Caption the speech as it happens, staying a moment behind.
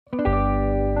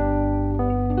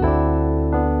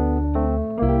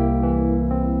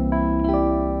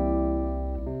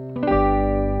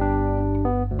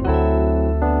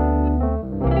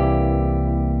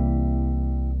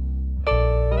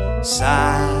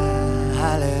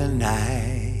Silent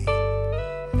night,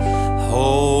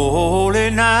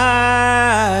 holy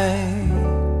night,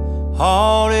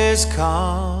 all is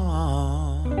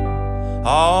calm,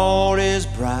 all is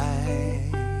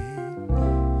bright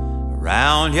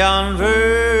around yon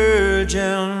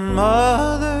virgin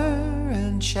mother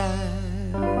and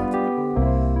child.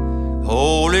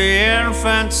 Holy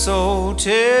infant, so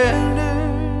tender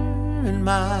and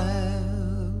mild,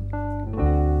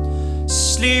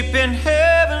 sleep in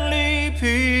heavenly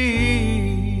peace.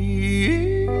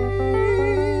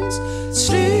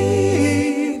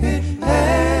 Sleep in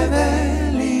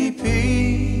heavenly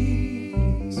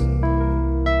peace.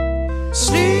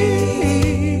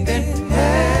 Sleep in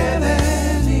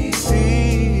heavenly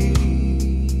peace.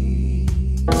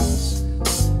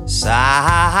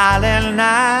 Silent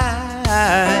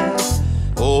night,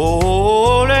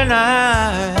 holy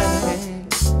night,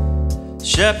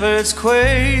 shepherds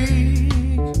quake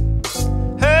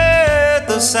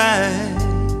the sight.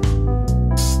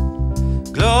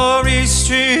 Glory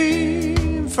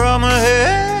stream from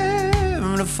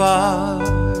heaven afar.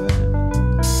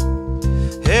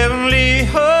 Heavenly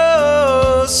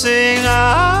hosts sing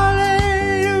out.